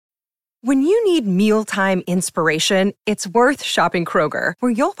When you need mealtime inspiration, it's worth shopping Kroger,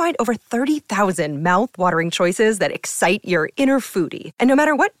 where you'll find over 30,000 mouth-watering choices that excite your inner foodie. And no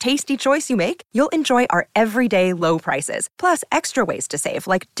matter what tasty choice you make, you'll enjoy our everyday low prices, plus extra ways to save,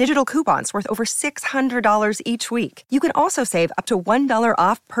 like digital coupons worth over $600 each week. You can also save up to $1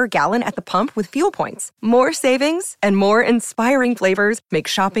 off per gallon at the pump with fuel points. More savings and more inspiring flavors make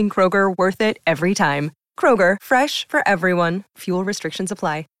shopping Kroger worth it every time. Kroger, fresh for everyone. Fuel restrictions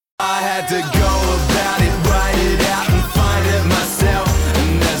apply. I had to go about it, write it out and find it myself.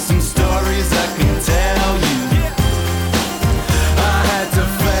 And there's some stories I can tell you. I had to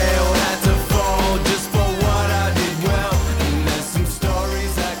fail, had to fall just for what I did well. And there's some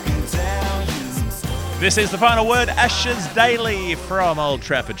stories I can tell you. This is the Final Word Ashes Daily from Old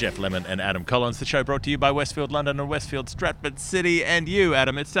Trafford. Jeff Lemon and Adam Collins. The show brought to you by Westfield London and Westfield Stratford City. And you,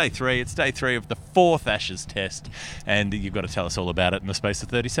 Adam, it's day three. It's day three of the fourth Ashes test. And you've got to tell us all about it in the space of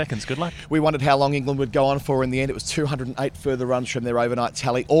 30 seconds. Good luck. We wondered how long England would go on for. In the end, it was 208 further runs from their overnight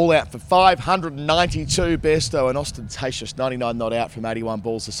tally. All out for 592. Bairstow, an ostentatious 99 not out from 81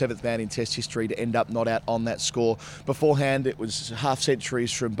 balls. The seventh man in test history to end up not out on that score. Beforehand, it was half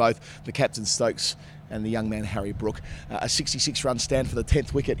centuries from both the captain Stokes and the young man Harry Brook. A 66-run stand for the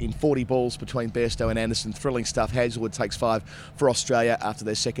 10th wicket in 40 balls between Bairstow and Anderson. Thrilling stuff. Hazelwood takes 5 for Australia after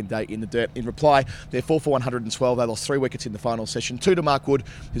their second day in the dirt. In reply, they're 4 for 112. They lost 3 wickets in the final session. 2 to Mark Wood,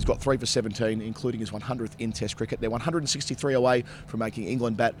 who's got 3 for 17, including his 100th in Test cricket. They're 163 away from making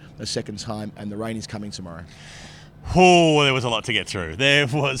England bat a second time, and the rain is coming tomorrow. Oh, there was a lot to get through. There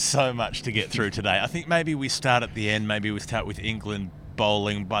was so much to get through today. I think maybe we start at the end. Maybe we start with England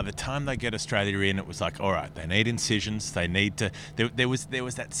bowling. By the time they get Australia in, it was like, all right, they need incisions. They need to. There was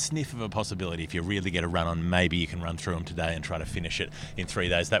that sniff of a possibility. If you really get a run on, maybe you can run through them today and try to finish it in 3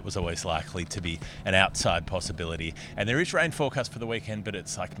 days. That was always likely to be an outside possibility. And there is rain forecast for the weekend, but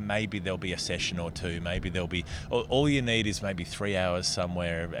it's like maybe there'll be a session or two. Maybe there'll be. All you need is maybe 3 hours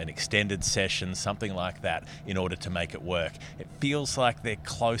somewhere, an extended session, something like that, in order to make it work. It feels like they're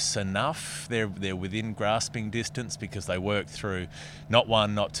close enough. They're within grasping distance because they work through not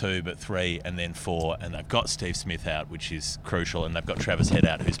 1, not 2, but 3 and then 4. And they've got Steve Smith out, which is crucial. And they've got Travis Head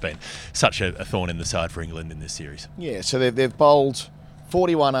out, who's been such a thorn in the side for England in this series. Yeah, so they've bowled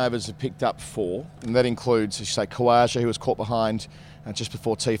 41 overs, have picked up 4. And that includes, as you say, Khawaja, who was caught behind just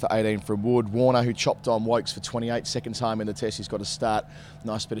before tea for 18 from Wood. Warner, who chopped on Wokes for 28, second time in the test. He's got to start.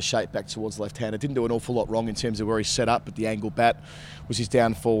 Nice bit of shape back towards the left-hander. Didn't do an awful lot wrong in terms of where he set up, but the angle bat was his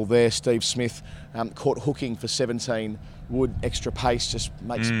downfall there. Steve Smith caught hooking for 17. Wood, extra pace, just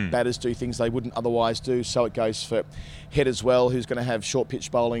makes batters do things they wouldn't otherwise do. So it goes for Head as well, who's going to have short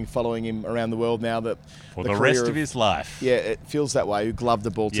pitch bowling following him around the world now. For the rest of his life. Yeah, it feels that way. Who gloved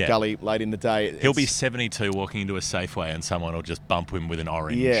the ball to Gully late in the day. He'll be 72 walking into a Safeway and someone will just bump him with an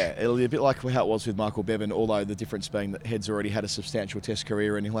orange. Yeah, it'll be a bit like how it was with Michael Bevan, although the difference being that Head's already had a substantial test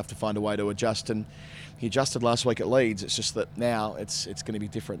career and he'll have to find a way to adjust. And he adjusted last week at Leeds. It's just that now it's going to be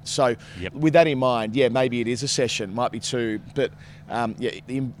different. So with that in mind, maybe it is a session, might be 2, but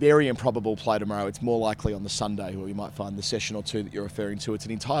very improbable play tomorrow. It's more likely on the Sunday where we might find the session or 2 that you're referring to. It's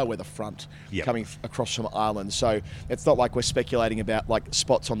an entire weather front coming across from Ireland. So it's not like we're speculating about like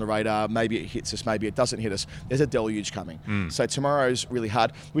spots on the radar. Maybe it hits us, maybe it doesn't hit us. There's a deluge coming. So tomorrow's really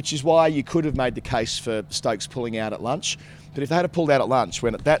hard, which is why you could have made the case for Stokes pulling out at lunch. But if they had pulled out at lunch,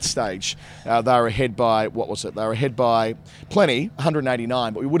 when at that stage they were ahead by, what was it? They were ahead by plenty,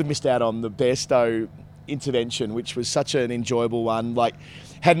 189, but we would have missed out on the Bairstow intervention, which was such an enjoyable one. Like,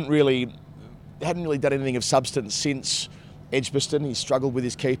 hadn't really done anything of substance since Edgbaston. He struggled with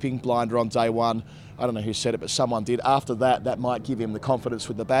his keeping, blinder on day 1. I don't know who said it, but someone did. After that might give him the confidence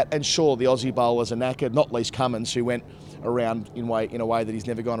with the bat. And sure, the Aussie bowlers are knackered, not least Cummins, who went around in a way that he's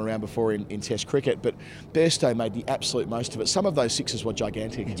never gone around before in Test cricket. But Bairstow made the absolute most of it. Some of those sixes were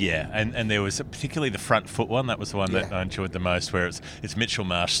gigantic. Yeah, and there was particularly the front foot one. That was the one that I enjoyed the most, where it's Mitchell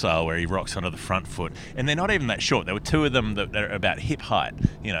Marsh style, where he rocks onto the front foot. And they're not even that short. There were 2 of them that are about hip height,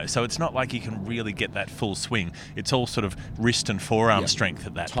 so it's not like you can really get that full swing. It's all sort of wrist and forearm strength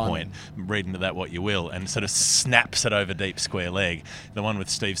at that point. Read into that what you will. And sort of snaps it over deep square leg. The one with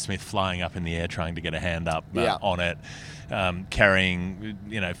Steve Smith flying up in the air trying to get a hand up on it. Carrying,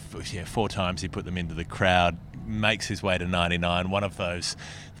 4 times he put them into the crowd. makes his way to 99. One of those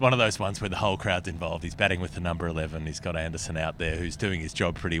ones where the whole crowd's involved. He's batting with the number 11. He's got Anderson out there who's doing his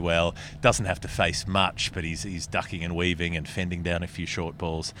job pretty well. Doesn't have to face much, but he's ducking and weaving and fending down a few short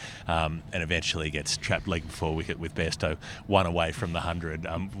balls, and eventually gets trapped leg before wicket with Bairstow one away from the 100.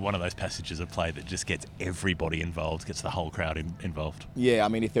 One of those passages of play that just gets everybody involved, gets the whole crowd involved. Yeah, I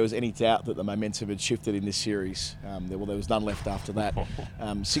mean, if there was any doubt that the momentum had shifted in this series, there was none left after that.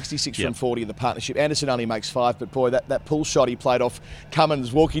 66 from 40 in the partnership. Anderson only makes 5, but boy, that pull shot he played off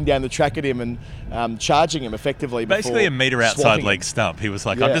Cummins walking down the track at him and charging him effectively. Basically a metre outside leg stump. He was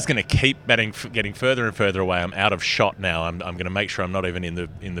like, I'm just going to keep batting, getting further and further away. I'm out of shot now. I'm going to make sure I'm not even in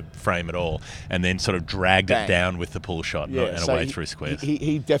the frame at all. And then sort of dragged it down with the pull shot and away through squares.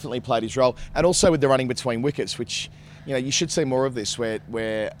 He definitely played his role. And also with the running between wickets, which, you know, you should see more of this where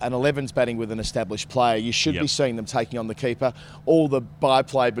an 11's batting with an established player. You should be seeing them taking on the keeper. All the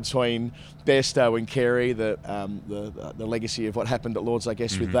byplay between Bairstow and Carey, the legacy of what happened at Lords, I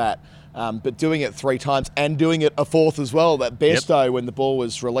guess, with that. But doing it 3 times and doing it a 4th as well. That Bairstow, when the ball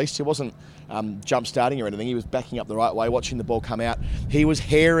was released, he wasn't jump starting or anything. He was backing up the right way, watching the ball come out. He was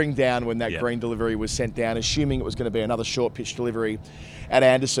herring down when that green delivery was sent down, assuming it was going to be another short pitch delivery at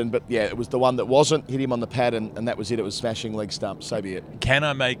Anderson. But yeah, it was the one that wasn't. Hit him on the pad, and that was it. It was smashing leg stump. So be it. Can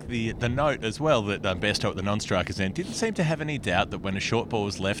I make the note as well that Bairstow at the non-striker's end didn't seem to have any doubt that when a short ball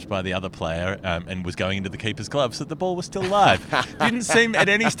was left by the other player and was going into the keeper's gloves, that the ball was still live. Didn't seem at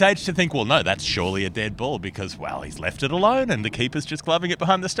any stage to think, well, no, that's surely a dead ball because, well, he's left it alone and the keeper's just gloving it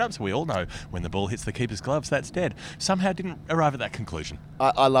behind the stumps. We all know when the ball hits the keeper's gloves, that's dead. Somehow didn't arrive at that conclusion.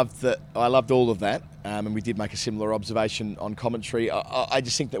 I loved all of that, and we did make a similar observation on commentary. I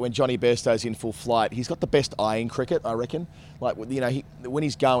just think that when Johnny Bairstow's in full flight, he's got the best eye in cricket, I reckon. Like, you know, when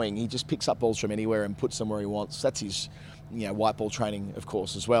he's going, he just picks up balls from anywhere and puts them where he wants. That's his, you know, white ball training, of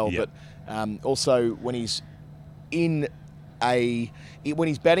course, as well. But also when he's when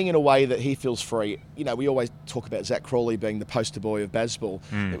he's batting in a way that he feels free. You know, we always talk about Zach Crawley being the poster boy of Bazball.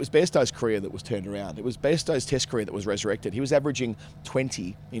 It was Bairstow's career that was turned around. It was Bairstow's Test career that was resurrected. He was averaging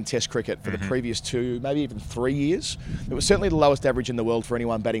 20 in Test cricket for the previous 2, maybe even 3 years. It was certainly the lowest average in the world for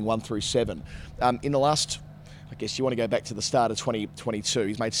anyone batting 1 through 7. In the last, I guess you want to go back to the start of 2022.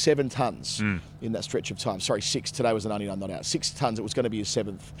 He's made 7 tons in that stretch of time. Sorry, 6. Today was a 99 not out. 6 tons. It was going to be his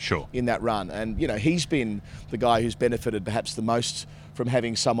 7th in that run. And, you know, he's been the guy who's benefited perhaps the most from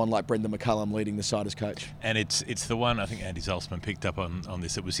having someone like Brendan McCullum leading the side as coach. And it's the one, I think Andy Zoltzman picked up on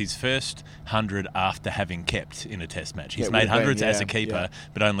this. It was his first 100 after having kept in a Test match. He's made hundreds as a keeper,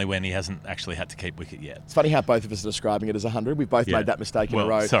 but only when he hasn't actually had to keep wicket yet. It's funny how both of us are describing it as 100. We've both made that mistake in a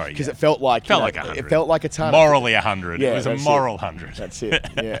row. Sorry, because it felt like 100. It felt like a ton. Morally 100. Yeah, it was a moral 100. That's it.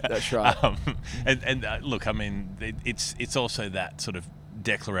 Yeah, that's right. Look, I mean, it's also that sort of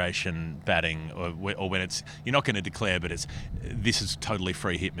declaration batting, or when it's, you're not going to declare, but this is totally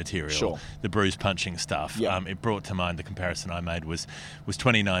free hit material. The bruise punching stuff. It brought to mind the comparison I made was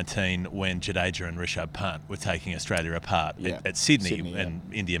 2019 when Jadeja and Rishabh Pant were taking Australia apart at Sydney, and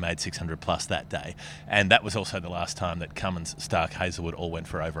India made 600 plus that day, and that was also the last time that Cummins, Stark, Hazlewood all went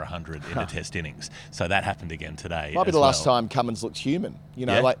for over 100 in a Test innings. So that happened again today. Might be the last time Cummins looked human. You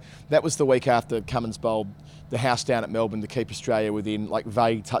know, like that was the week after Cummins bowled the house down at Melbourne to keep Australia within like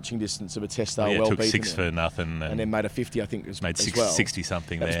vague touching distance of a Test. They were well took beaten 6 for nothing, and then made a 50. I think it was made as well. 60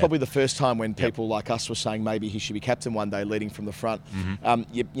 something. That was probably the first time when people like us were saying maybe he should be captain one day, leading from the front.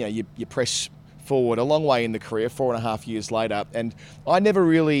 You press forward a long way in the career, 4.5 years later, and I never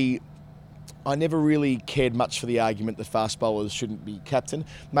really cared much for the argument that fast bowlers shouldn't be captain.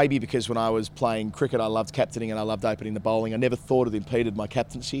 Maybe because when I was playing cricket, I loved captaining and I loved opening the bowling. I never thought it impeded my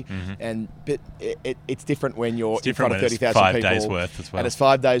captaincy. But it's different when you're in front of 30,000 people. 5 days worth as well. And it's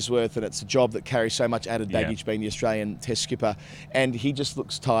 5 days worth, and it's a job that carries so much added baggage, being the Australian Test skipper. And he just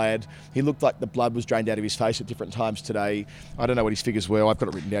looks tired. He looked like the blood was drained out of his face at different times today. I don't know what his figures were. I've got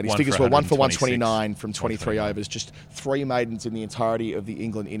it written down. His figures were 1 for 129 from 23 overs. Just 3 maidens in the entirety of the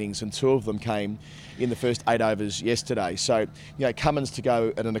England innings, and 2 of them came in the first 8 overs yesterday. So, you know, Cummins to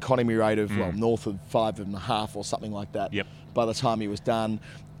go at an economy rate of north of 5.5 or something like that by the time he was done.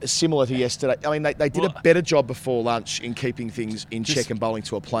 Similar to yesterday. I mean, they did a better job before lunch in keeping things in check and bowling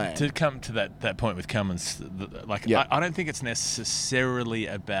to a plan. To come to that point with Cummins, I don't think it's necessarily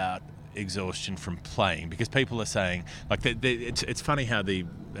about exhaustion from playing, because people are saying, like, it's funny how the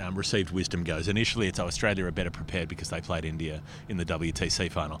received wisdom goes. Initially it's Australia are better prepared because they played India in the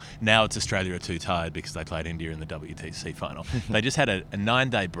WTC final. Now it's Australia are too tired because they played India in the WTC final. They just had a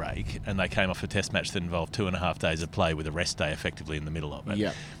 9-day break, and they came off a Test match that involved 2.5 days of play with a rest day effectively in the middle of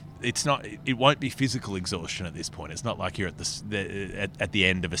it. it's not. It won't be physical exhaustion at this point. It's not like you're at the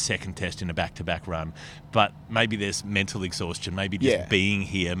end of a second test in a back-to-back run. But maybe there's mental exhaustion. Maybe just being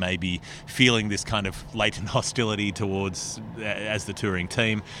here. Maybe feeling this kind of latent hostility towards as the touring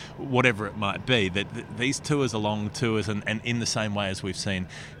team, whatever it might be. That these tours are long tours, and in the same way as we've seen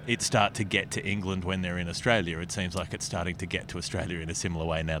it start to get to England when they're in Australia, it seems like it's starting to get to Australia in a similar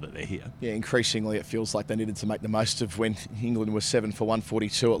way now that they're here. Yeah, increasingly it feels like they needed to make the most of when England was 7 for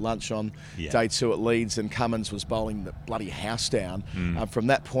 142 at lunch on day 2 at Leeds, and Cummins was bowling the bloody house down. From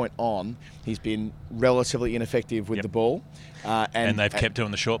that point on, he's been relatively ineffective with the ball. And they've kept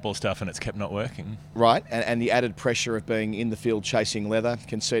doing the short ball stuff, and it's kept not working. Right, and the added pressure of being in the field chasing leather,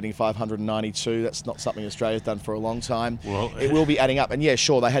 conceding 592, that's not something Australia's done for a long time. Well, it will be adding up. And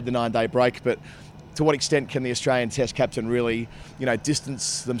sure, they had the 9-day break, but to what extent can the Australian Test captain really,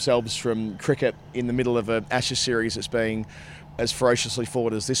 distance themselves from cricket in the middle of an Ashes series that's being as ferociously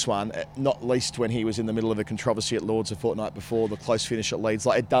forward as this one, not least when he was in the middle of a controversy at Lords a fortnight before the close finish at Leeds.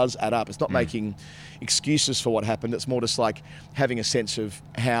 Like, it does add up. It's not making excuses for what happened. It's more just like having a sense of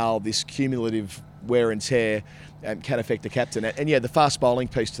how this cumulative wear and tear can affect the captain. And the fast bowling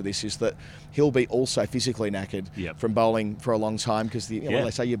piece to this is that he'll be also physically knackered from bowling for a long time, because what do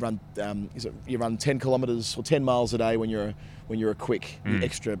they say, you run 10 kilometres or 10 miles a day when you're a quick,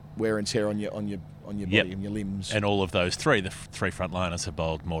 extra wear and tear on your body and your limbs. And all of those the three frontliners have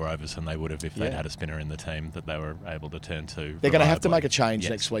bowled more overs than they would have if they'd had a spinner in the team that they were able to turn to. They're going to have to make a change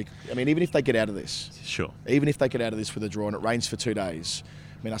next week. I mean, even if they get out of this. Sure. Even if they get out of this with a draw and it rains for 2 days,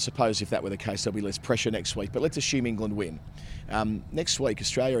 I mean, I suppose if that were the case, there'll be less pressure next week. But let's assume England win. Next week,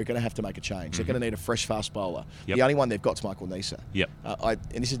 Australia are going to have to make a change. They're going to need a fresh fast bowler. The only one they've got is Michael Neser. And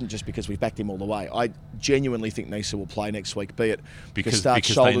this isn't just because we've backed him all the way. I genuinely think Neser will play next week, be it because Stark's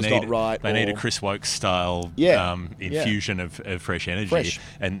shoulder's not right. They need a Chris Wokes style infusion of fresh energy.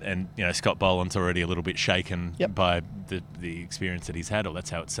 And Scott Boland's already a little bit shaken by the experience that he's had, or that's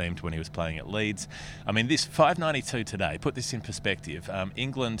how it seemed when he was playing at Leeds. I mean, this 592 today, put this in perspective.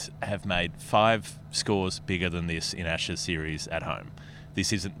 England have made 5 scores bigger than this in Ashes series at home.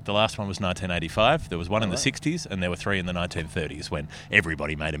 This isn't. The last one was 1985. There was one in the 60s, and there were 3 in the 1930s when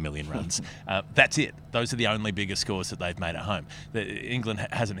everybody made 1 million runs. That's it. Those are the only bigger scores that they've made at home. England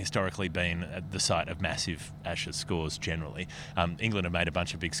hasn't historically been at the site of massive Ashes scores generally. England have made a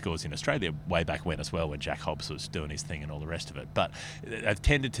bunch of big scores in Australia way back when as well, when Jack Hobbs was doing his thing and all the rest of it. But they've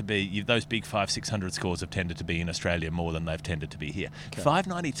tended to be, those big 500-600 scores have tended to be in Australia more than they've tended to be here.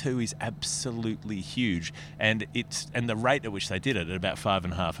 592 is absolutely huge, and the rate at which they did it, at about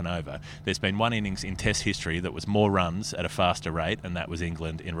 5.5 and over. There's been one innings in Test history that was more runs at a faster rate, and that was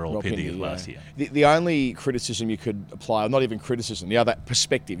England in Rawalpindi last year. The only criticism you could apply, or not even criticism, the other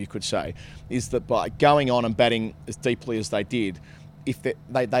perspective you could say, is that by going on and batting as deeply as they did, if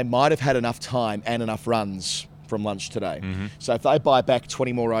they might have had enough time and enough runs from lunch today. So if they buy back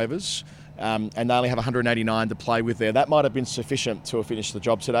 20 more overs, and they only have 189 to play with there, that might have been sufficient to have finished the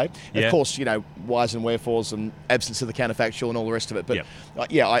job today. Of course, whys and wherefores and absence of the counterfactual and all the rest of it. But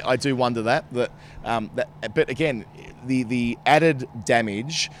I do wonder that. But again, the added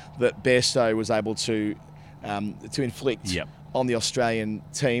damage that Bairstow was able to inflict on the Australian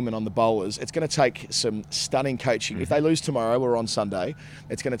team and on the bowlers, it's going to take some stunning coaching. If they lose tomorrow or on Sunday,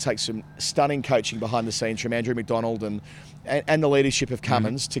 it's going to take some stunning coaching behind the scenes from Andrew McDonald and the leadership of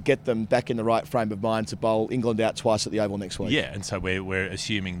Cummins to get them back in the right frame of mind to bowl England out twice at the Oval next week. Yeah, and so we're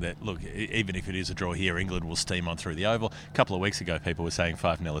assuming that, look, even if it is a draw here, England will steam on through the Oval. A couple of weeks ago, people were saying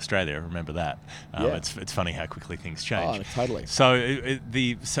 5-0 Australia. Remember that? It's funny how quickly things change. Oh, totally. So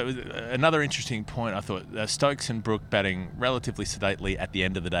another interesting point, I thought, Stokes and Brook batting relatively sedately at the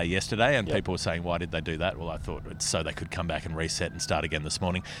end of the day yesterday, and people were saying, why did they do that? Well, I thought it's so they could come back and reset and start again this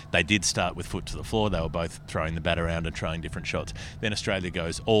morning. They did start with foot to the floor. They were both throwing the bat around and trying different shots. Then Australia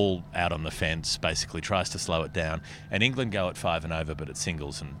goes all out on the fence, basically tries to slow it down, and England go at 5 and over, but at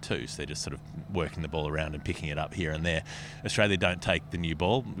singles and twos. They're just sort of working the ball around and picking it up here and there. Australia don't take the new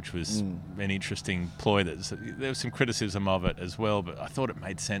ball, which was an interesting ploy. There was some criticism of it as well, but I thought it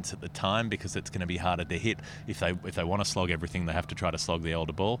made sense at the time because it's going to be harder to hit. If they want to slog everything, they have to try to slog the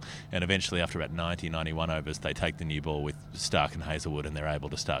older ball, and eventually after about 90, 91 overs, they take the new ball with Stark and Hazelwood, and they're able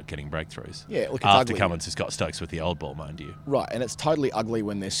to start getting breakthroughs. Yeah, look, it's after ugly. Cummins has got Stokes with the old ball, mind you. Right, and it's totally ugly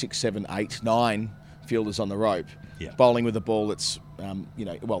when there's 6, 7, 8, 9 fielders on the rope, bowling with a ball that's,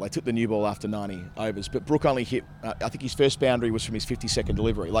 they took the new ball after 90 overs, but Brook only hit, I think his first boundary was from his 52nd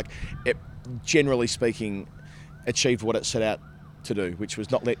delivery. Like, it, generally speaking, achieved what it set out to do, which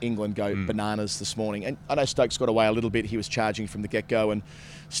was not let England go bananas this morning. And I know Stokes got away a little bit. He was charging from the get-go, and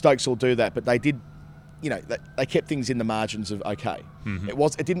Stokes will do that, but they did they kept things in the margins of okay.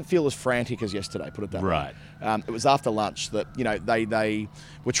 It didn't feel as frantic as yesterday, put it that way. It was after lunch that they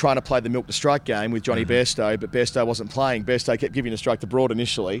were trying to play the milk to strike game with Johnny Bairstow, but Bairstow wasn't playing. Bairstow kept giving a strike to Broad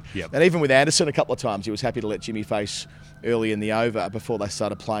initially, and even with Anderson a couple of times, he was happy to let Jimmy face early in the over before they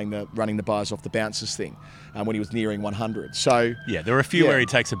started playing running the buyers off the bounces thing when he was nearing 100. So there were a few where he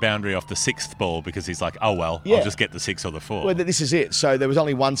takes a boundary off the 6th ball because he's like, oh well, I'll just get the 6 or the 4. Well, this is it. So there was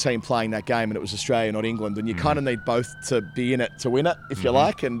only one team playing that game, and it was Australia, not England, and you kind of need both to be in it to win it, if you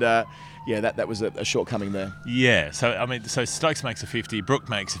like, and that was a shortcoming there. Yeah, so Stokes makes a 50, Brook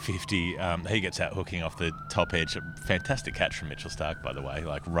makes a 50, he gets out hooking off the top edge. A fantastic catch from Mitchell Starc, by the way.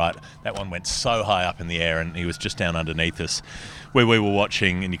 That one went so high up in the air, and he was just down underneath us where we were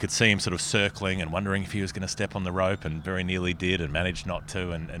watching, and you could see him sort of circling and wondering if he was going to step on the rope, and very nearly did, and managed not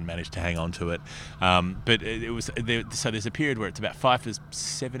to, and managed to hang on to it. But it was so there's a period where it's about 5 for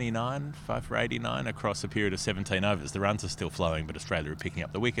 79, 5 for 89 across a period of 17 overs. The runs are still flowing, but Australia are picking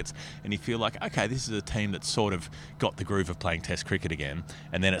up the wickets, and you feel like, okay, this is a team that's sort of got the groove of playing Test cricket again,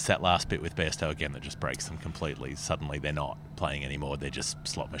 and then it's that last bit with Bairstow again that just breaks them completely. Suddenly they're not playing anymore, they're just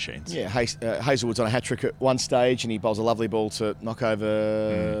slot machines. Yeah, Hazelwood's on a hat-trick at one stage, and he bowls a lovely ball to knock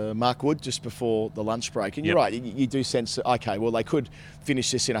over Mark Wood just before the lunch break. And you're right, you do sense that, okay, well, they could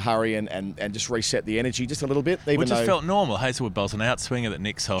finish this in a hurry and just reset the energy just a little bit. Which just felt normal. Hazelwood bowls an outswinger that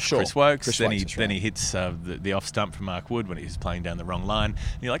nicks off Chris Wokes. Then he hits the off stump from Mark Wood when he's playing down the wrong line.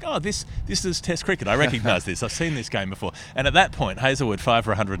 And you're like, oh, this is Test cricket. I recognise this. I've seen this game before. And at that point, Hazelwood 5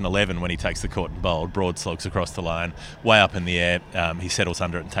 for 111 when he takes the court and bowled. Broad slogs across the line, way up in the air. He settles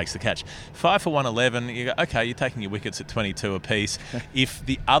under it and takes the catch. 5 for 111. You go, okay, you're taking your wickets at 22 apiece. If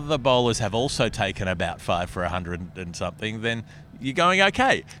the other bowlers have also taken about 5 for 100 and something, then you're going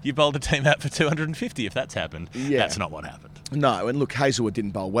okay. You bowled a team out for 250 if that's happened. That's not what happened. No, and look, Hazelwood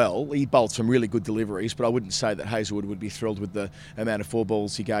didn't bowl well. He bowled some really good deliveries, but I wouldn't say that Hazelwood would be thrilled with the amount of 4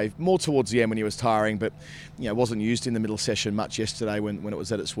 balls he gave. More towards the end when he was tiring, but wasn't used in the middle session much yesterday when it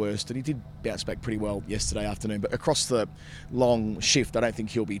was at its worst. And he did bounce back pretty well yesterday afternoon. But across the long shift, I don't think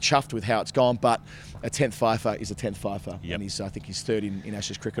he'll be chuffed with how it's gone. But a 10th fifer is a 10th fifer, and I think he's 3rd in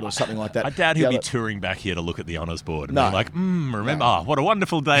Ashes cricket or something like that. I doubt he'll be touring back here to look at the honours board and be like, remember, what a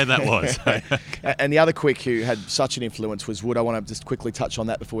wonderful day that was. And the other quick who had such an influence was Wood. I want to just quickly touch on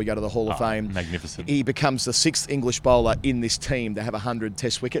that before we go to the Hall of Fame. Magnificent. He becomes the 6th English bowler in this team to have 100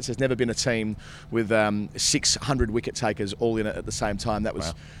 Test wickets. There's never been a team with 600 wicket takers all in it at the same time. That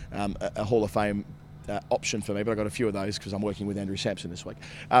was a Hall of Fame option for me, but I got a few of those because I'm working with Andrew Sampson this week.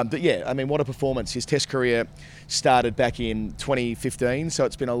 What a performance. His Test career started back in 2015, so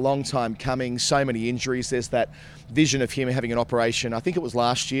it's been a long time coming. So many injuries. There's that vision of him having an operation. I think it was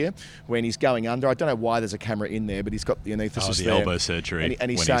last year when he's going under. I don't know why there's a camera in there, but he's got the anaesthesis the there. Elbow surgery. And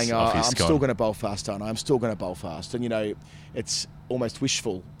he's saying, I'm still going to bowl fast, aren't I? I'm still going to bowl fast. And, it's almost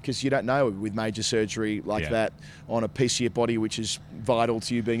wishful because you don't know with major surgery like that on a piece of your body which is vital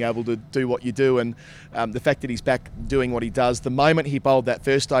to you being able to do what you do. And the fact that he's back doing what he does, the moment he bowled that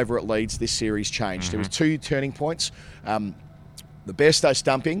first over at Leeds, this series changed. There was 2 turning points. The Bairstow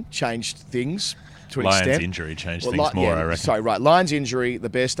stumping changed things to an extent. Lyon's injury changed things more, I reckon. Sorry, right. Lyon's injury, the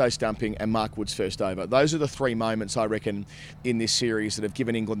Bairstow stumping, and Mark Wood's first over. Those are the 3 moments, I reckon, in this series that have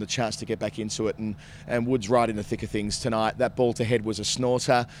given England the chance to get back into it. And Wood's right in the thick of things tonight. That ball to head was a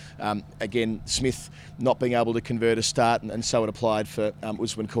snorter. Again, Smith not being able to convert a start, and so it applied for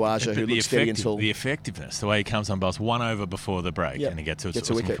Usman Khawaja, who looked steady until... The effectiveness, the way he comes on bowls 1 over before the break, and he gets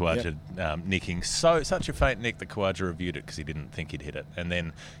Usman Khawaja nicking. Such a faint nick that Khawaja reviewed it because he didn't think he'd hit it. And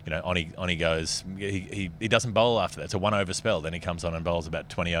then, on he goes... He doesn't bowl after that. It's a 1 over spell. Then he comes on and bowls about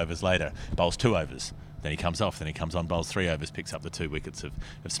 20 overs later. Bowls 2 overs. Then he comes off. Then he comes on, bowls 3 overs, picks up the 2 wickets of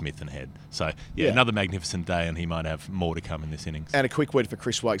Smith and Head. So, another magnificent day, and he might have more to come in this innings. And a quick word for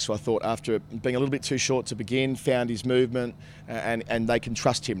Chris Wokes, who I thought, after being a little bit too short to begin, found his movement, and they can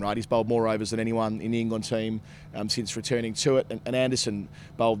trust him, right? He's bowled more overs than anyone in the England team since returning to it. And Anderson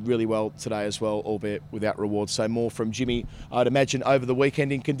bowled really well today as well, albeit without reward. So more from Jimmy, I'd imagine, over the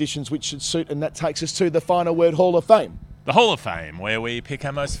weekend in conditions which should suit. And that takes us to the final word, Hall of Fame. The Hall of Fame, where we pick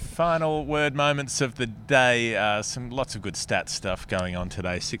our most final word moments of the day. Lots of good stats stuff going on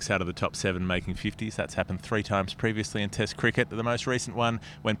today. 6 out of the top 7 making 50s. That's happened 3 times previously in Test cricket. The most recent one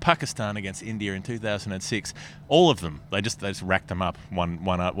when Pakistan against India in 2006. All of them, they just racked them up one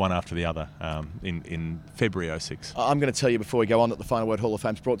after the other in February 06. I'm going to tell you before we go on that the final word Hall of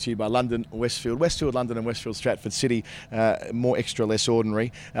Fame is brought to you by London, Westfield, London and Westfield, Stratford City. More extra, less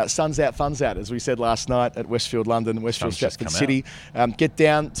ordinary. Sun's out, fun's out, as we said last night at Westfield, London, Westfield. sun's just Stratford come City. Get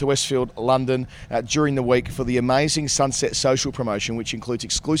down to Westfield, London during the week for the amazing Sunset Social promotion, which includes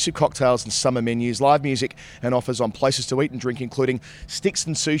exclusive cocktails and summer menus, live music and offers on places to eat and drink, including Sticks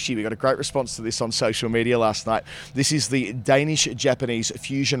and Sushi. We got a great response to this on social media last night. This is the Danish-Japanese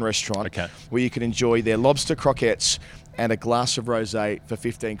fusion restaurant where you can enjoy their lobster croquettes and a glass of rosé for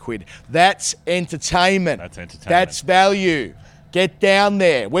 15 quid. That's entertainment. That's entertainment. That's value. Get down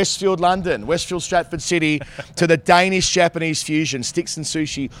there. Westfield, London, Westfield, Stratford City, to the Danish-Japanese fusion, Sticks and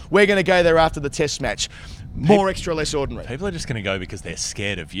Sushi. We're going to go there after the test match. More extra, less ordinary. People are just going to go because they're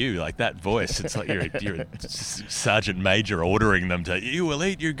scared of you. Like that voice, it's like you're a sergeant major ordering them to, you will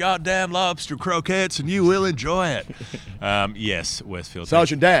eat your goddamn lobster croquettes and you will enjoy it. Yes, Westfield.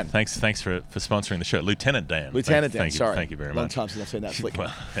 Sergeant Dan. Thanks for sponsoring the show. Lieutenant Dan. Lieutenant Dan, sorry. Thank you very much. Long time since I've seen that flick.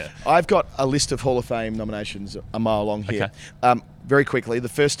 Well, yeah. I've got a list of Hall of Fame nominations a mile long here. Very quickly, the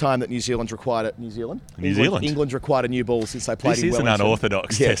first time that New Zealand's required England's required a new ball since they played in Wellington. This is an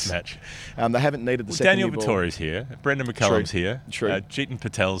unorthodox test match. They haven't needed the second Daniel new ball. Vittori's here. Brendan McCullum's here. True. Jeetan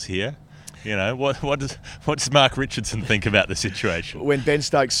Patel's here. You know, what does Mark Richardson think about the situation? When Ben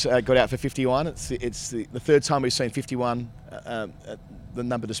Stokes got out for 51, it's the third time we've seen 51, the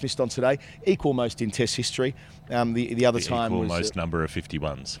number dismissed on today. Equal most in Test history. The other time was... Equal most number of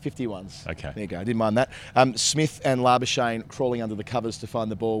 51s. 51s. Okay. There you go. I didn't mind that. Smith and Labuschagne crawling under the covers to find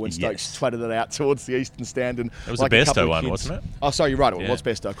the ball when Stokes twatted it out towards the eastern stand. And it was a Besto one, wasn't it? Oh, sorry, you're right. It was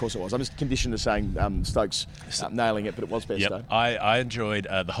Besto. Of course it was. I'm just conditioned to saying Stokes nailing it, but it was Besto. Yep. I enjoyed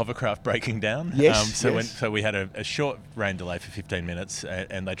the hovercraft breaking down. Yes. So we had a short rain delay for 15 minutes,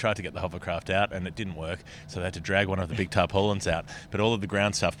 and they tried to get the hovercraft out, and it didn't work. So they had to drag one of the big tarpaulins out. But all of the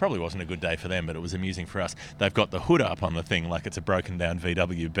ground stuff probably wasn't a good day for them, but it was amusing for us. They've got the hood up on the thing like it's a broken down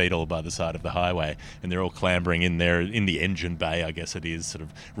VW Beetle by the side of the highway, and they're all clambering in there in the engine bay, I guess it is, sort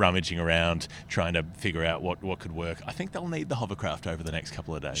of rummaging around, trying to figure out what could work. I think they'll need the hovercraft over the next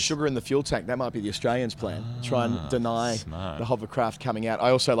couple of days. Sugar in the fuel tank, that might be the Australians' plan. Try and deny the hovercraft coming out.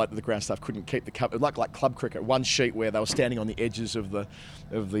 I also like that the ground staff couldn't keep the cover, like club cricket, one sheet where they were standing on the edges of the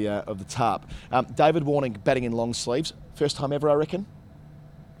tarp. David Warner batting in long sleeves, first time ever, I reckon.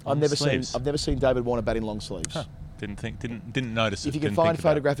 I've never seen David Warner bat in long sleeves. Huh. Didn't notice it. If you can find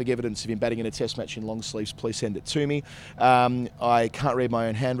photographic evidence of him batting in a test match in long sleeves, please send it to me. I can't read my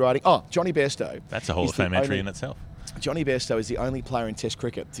own handwriting. Oh, Johnny Bairstow. That's a Hall of Fame entry in itself. Johnny Bairstow is the only player in Test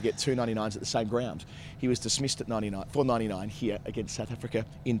cricket to get 2 99s at the same ground. He was dismissed at 99 here against South Africa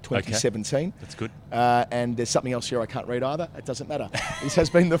in 2017. Okay. That's good. And there's something else here I can't read either. It doesn't matter. This has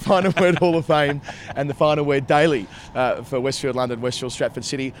been the Final Word Hall of Fame and the Final Word Daily for Westfield, London, Westfield, Stratford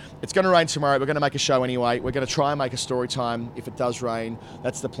City. It's going to rain tomorrow. We're going to make a show anyway. We're going to try and make a story time if it does rain.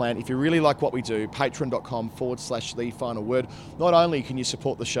 That's the plan. If you really like what we do, patreon.com/The Final Word. Not only can you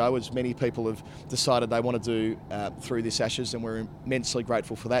support the show, as many people have decided they want to do through this Ashes, and we're immensely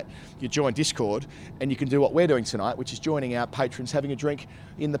grateful for that. You join Discord and you can do what we're doing tonight, which is joining our patrons having a drink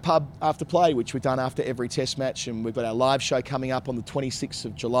in the pub after play, which we've done after every Test match, and we've got our live show coming up on the 26th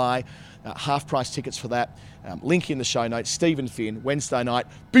of July. Half price tickets for that. Link in the show notes. Stephen Finn, Wednesday night.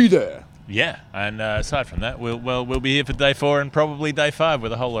 Be there. Yeah, and aside from that, we'll be here for day 4 and probably day 5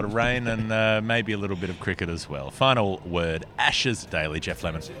 with a whole lot of rain and maybe a little bit of cricket as well. Final Word, Ashes Daily. Jeff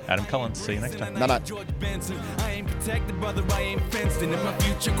Lemon, Adam Collins. See you next time. No. I ain't protected, brother, I ain't fenced in. If my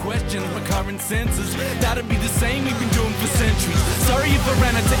future questions my current senses, that'll be the same we've been doing for centuries. Sorry if I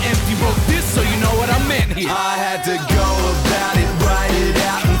ran out to empty, wrote this so you know what I meant here. I had to go about it